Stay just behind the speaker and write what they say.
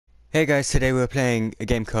Hey guys, today we're playing a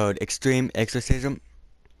game called Extreme Exorcism.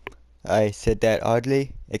 I said that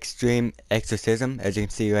oddly. Extreme Exorcism, as you can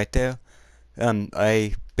see right there.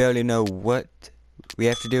 I barely know what we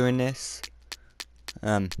have to do in this.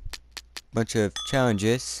 Bunch of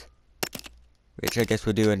challenges, which I guess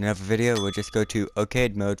we'll do in another video. We'll just go to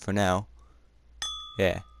arcade mode for now.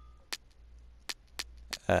 Yeah.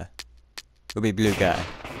 We'll be blue guy.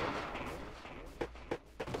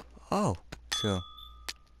 Oh, so.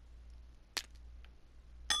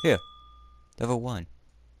 Here. Level 1.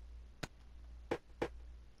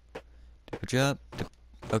 Double jump.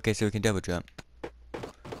 Okay, so we can double jump.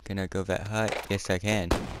 Can I go that high? Yes, I can.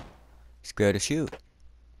 Square to shoot.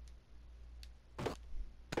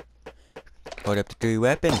 Hold up the 3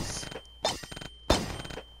 weapons.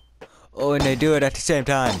 Oh, and they do it at the same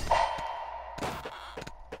time.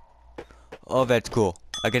 Oh, that's cool.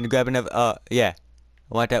 I can grab another, yeah.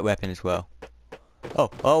 I want that weapon as well. Oh,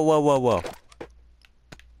 whoa.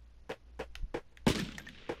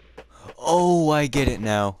 Oh, I get it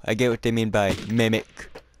now. I get what they mean by mimic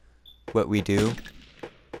what we do.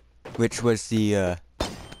 Which was the,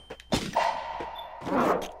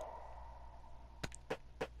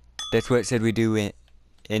 that's what it said we do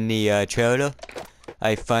in the, trailer.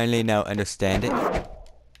 I finally now understand it.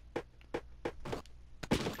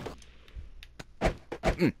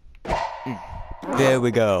 There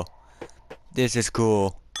we go. This is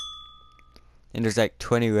cool. And there's like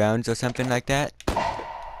 20 rounds or something like that.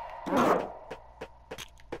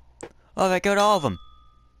 Oh, I got all of them.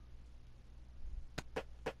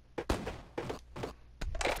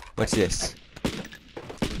 What's this?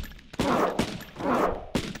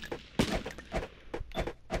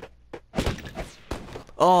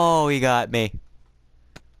 Oh, he got me.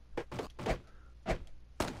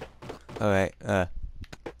 Alright,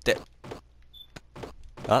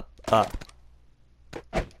 up.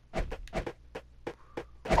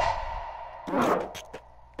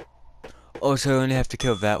 Oh, so I only have to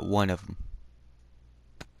kill that one of them.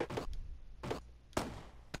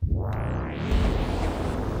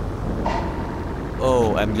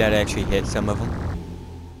 Oh, I'm glad I actually hit some of them.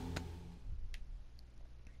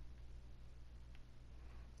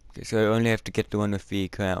 Okay, so I only have to get the one with the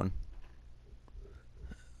crown.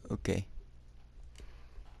 Okay.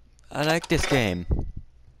 I like this game.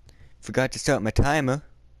 Forgot to start my timer.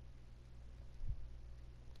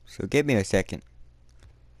 So give me a second.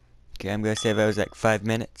 Okay, I'm gonna say that was like 5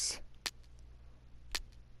 minutes.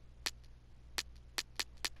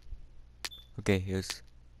 Okay, here's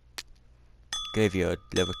graveyard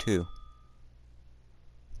level 2.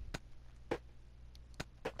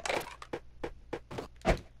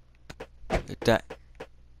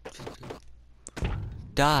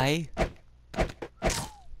 Die?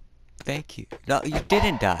 Thank you. No, you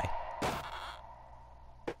didn't die.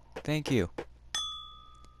 Thank you.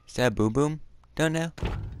 Is that boom boom? Don't know.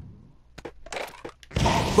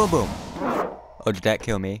 Boom boom. Oh, did that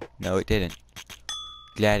kill me? No, it didn't.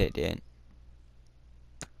 Glad it didn't.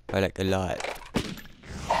 By like a lot.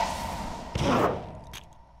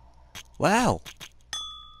 Wow.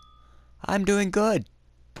 I'm doing good.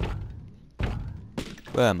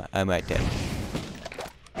 Where am I? I'm right there.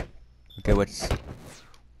 Okay,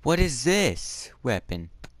 what is this weapon?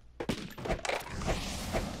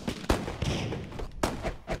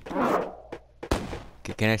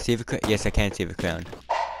 Okay, can I see the crown? Yes, I can see the crown.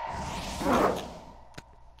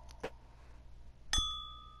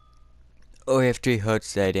 Oh, I have 3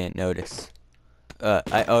 hearts that I didn't notice.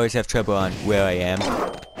 I always have trouble on where I am.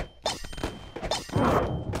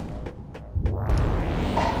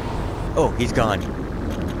 Oh, he's gone.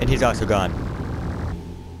 And he's also gone.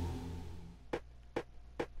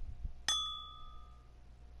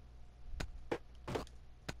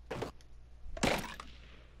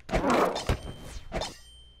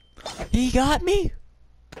 He got me?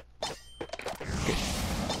 Okay.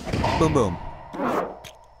 Boom boom.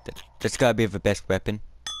 That's gotta be the best weapon.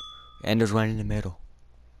 And there's one in the middle.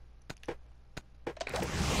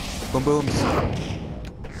 Boom booms.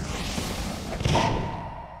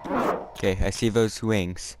 Okay, I see those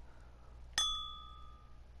wings.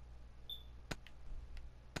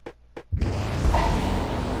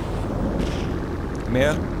 Come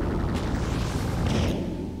here.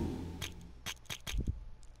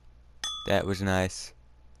 That was nice.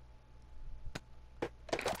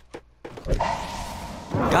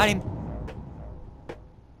 Got him!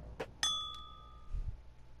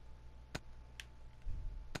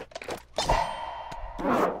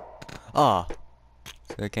 Ah,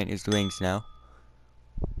 so I can't use the wings now.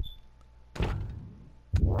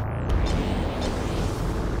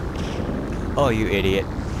 Oh, you idiot.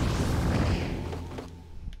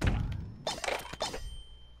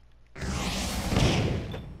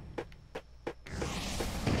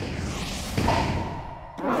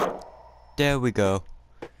 There we go.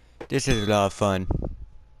 This is a lot of fun.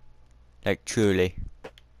 Like, truly.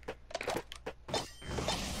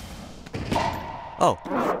 Oh!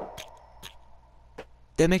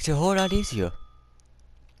 That makes it a whole lot easier.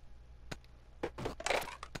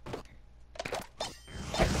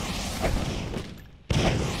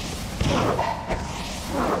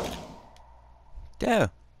 There.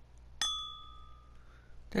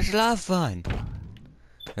 That's a lot of fun.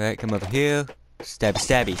 Alright, come over here. Stabby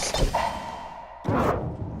stabbies.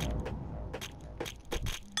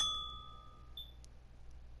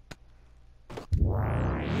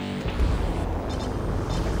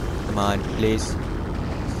 Come on, please.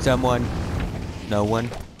 Someone. No one.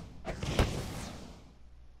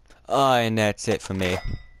 Oh, and that's it for me.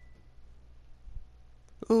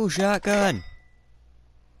 Ooh, shotgun.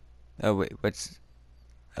 Oh, wait, what's...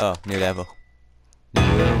 Oh, new level. New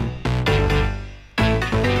room.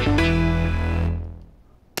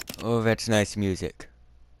 Oh, that's nice music.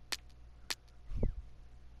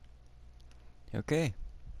 Okay.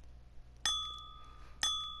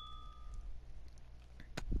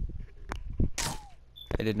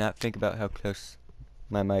 I did not think about how close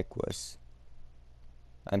my mic was.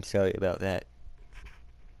 I'm sorry about that.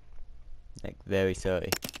 Like, very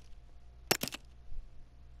sorry.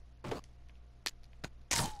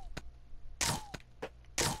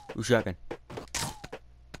 Ooh, shotgun.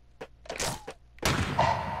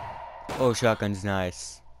 Oh, shotgun's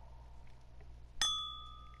nice.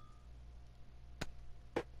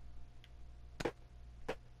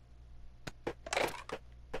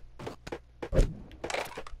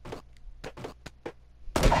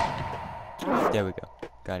 There we go.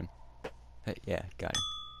 Got him. Yeah, got him.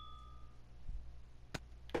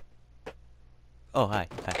 Oh, hi.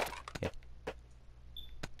 Hi. Yeah.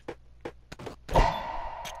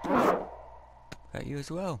 Got you as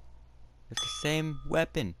well. With the same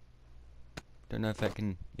weapon. Don't know if that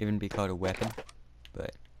can even be called a weapon,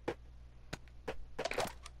 but...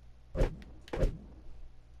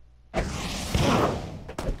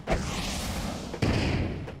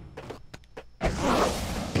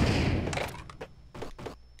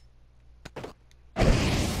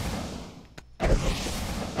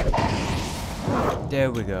 There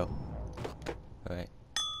we go. Alright.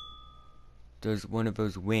 There's one of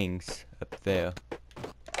those wings up there.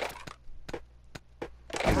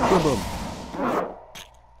 Boom boom!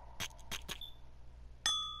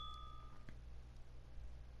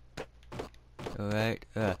 Alright,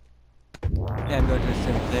 yeah, I'm going to the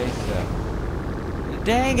same place,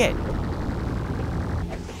 Dang it!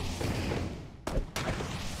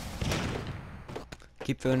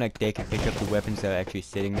 Keep feeling like they can pick up the weapons that are actually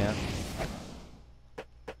sitting there.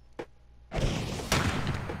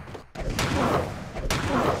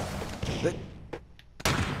 But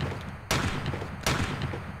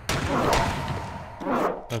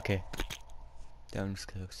okay. That one's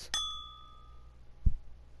close.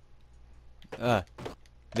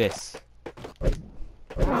 This.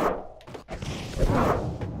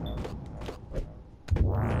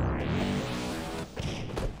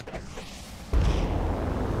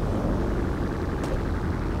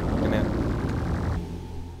 Come here.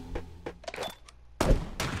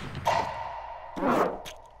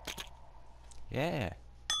 Yeah.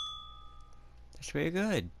 That's very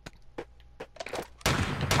good.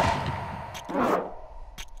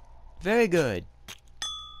 Very good.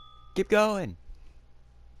 Keep going.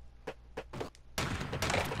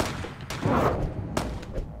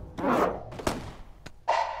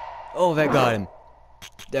 Oh, that got him.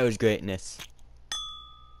 That was greatness.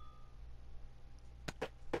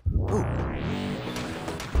 Ooh.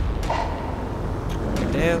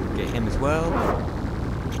 Get there, get him as well.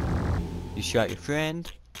 You shot your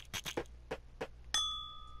friend.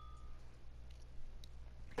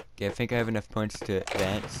 Okay, I think I have enough points to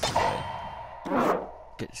advance,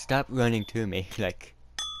 but stop running to me, like,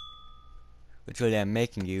 literally I'm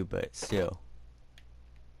making you, but still.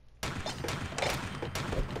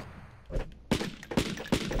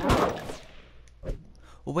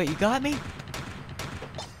 Oh wait, you got me?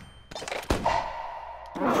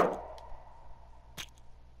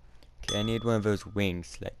 Okay, I need one of those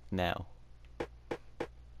wings, like, now.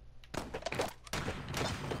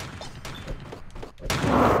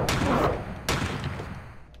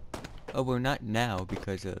 Oh, well, not now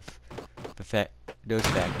because of the those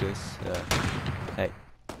factors.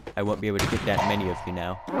 I won't be able to get that many of you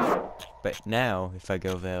now. But now, if I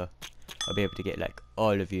go there, I'll be able to get like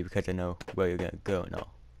all of you because I know where you're gonna go and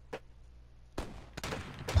all.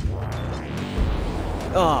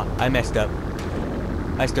 Oh, I messed up.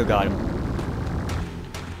 I still got him.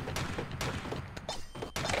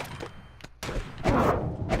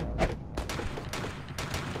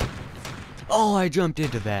 Oh, I jumped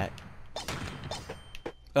into that.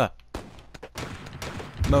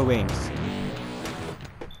 More wings.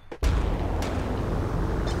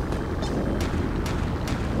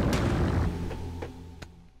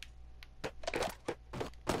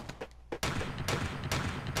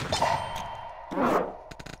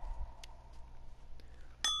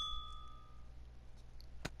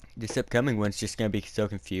 This upcoming one's just gonna be so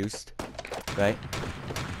confused, right?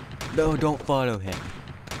 No, don't follow him.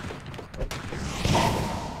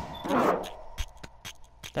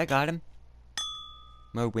 I got him.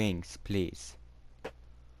 More wings, please.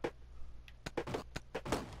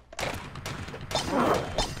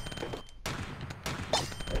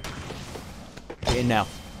 Get in now.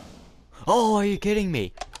 Oh, are you kidding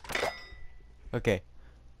me? Okay.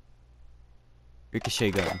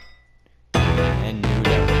 Ricochet gun. And new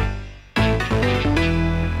level.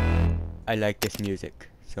 I like this music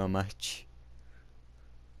so much.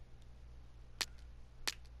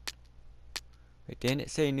 Wait, didn't it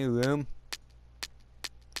say new room?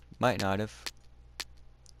 Might not have.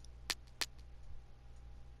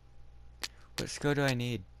 What skill do I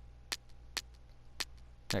need?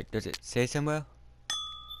 Like, does it say somewhere?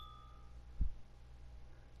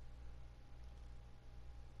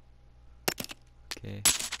 Okay.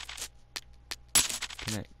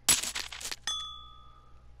 Can I?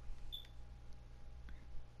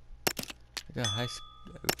 I got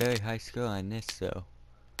a very high skill on this, though.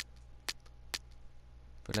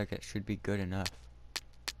 Feel like that should be good enough.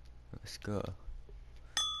 Let's go.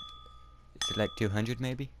 Is it like 200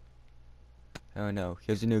 maybe? Oh no,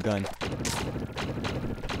 here's a new gun.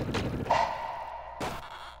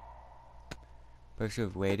 I should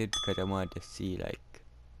have waited because I wanted to see like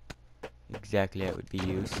exactly how it would be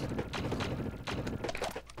used.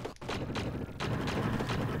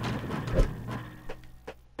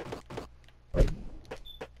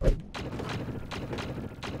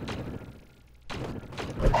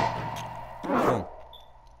 Boom.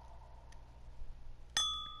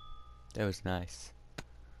 That was nice.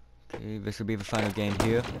 Okay, this will be the final game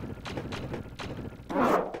here.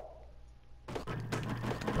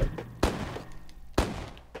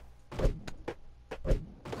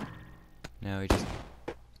 Now we just...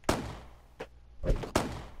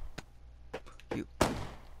 You...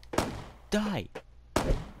 Die!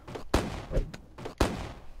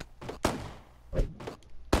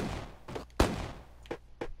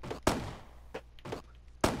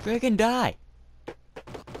 Friggin' die!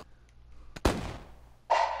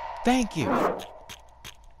 Thank you!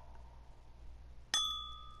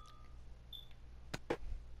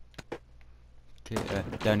 Okay,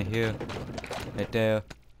 down here. Right there.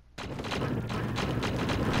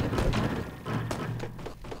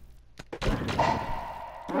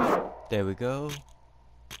 There we go.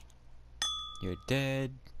 You're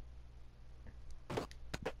dead.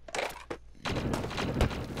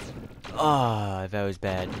 Ah, that was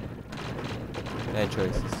bad. Bad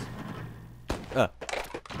choices.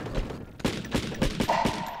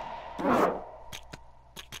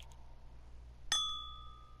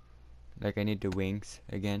 Like I need the wings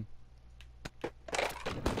again.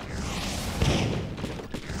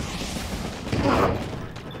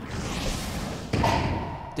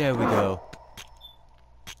 There we go.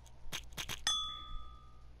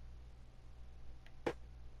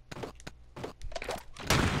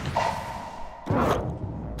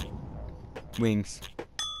 Wings.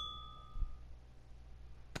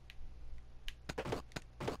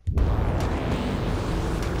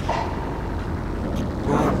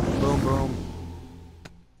 Boom, boom, boom.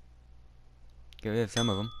 Get rid of some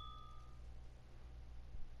of them.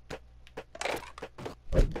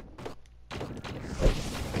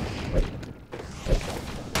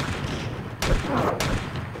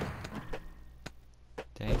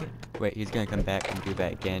 Dang it. Wait, he's gonna come back and do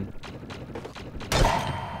that again.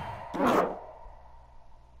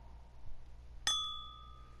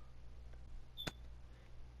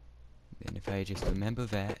 And if I just remember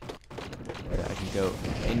that, I can go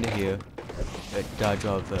into here, dodge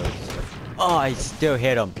all of those. Oh, I still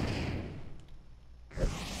hit him.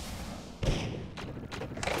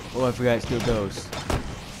 Oh, I forgot it still goes.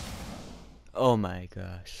 Oh my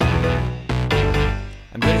gosh.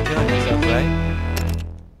 I'm gonna kill myself, right?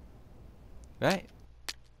 Right?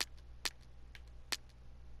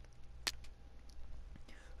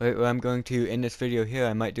 Alright, well, I'm going to end this video here.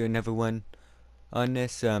 I might do another one on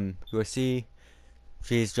this. We'll see.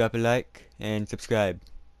 Please drop a like and subscribe.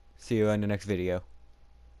 See you on the next video.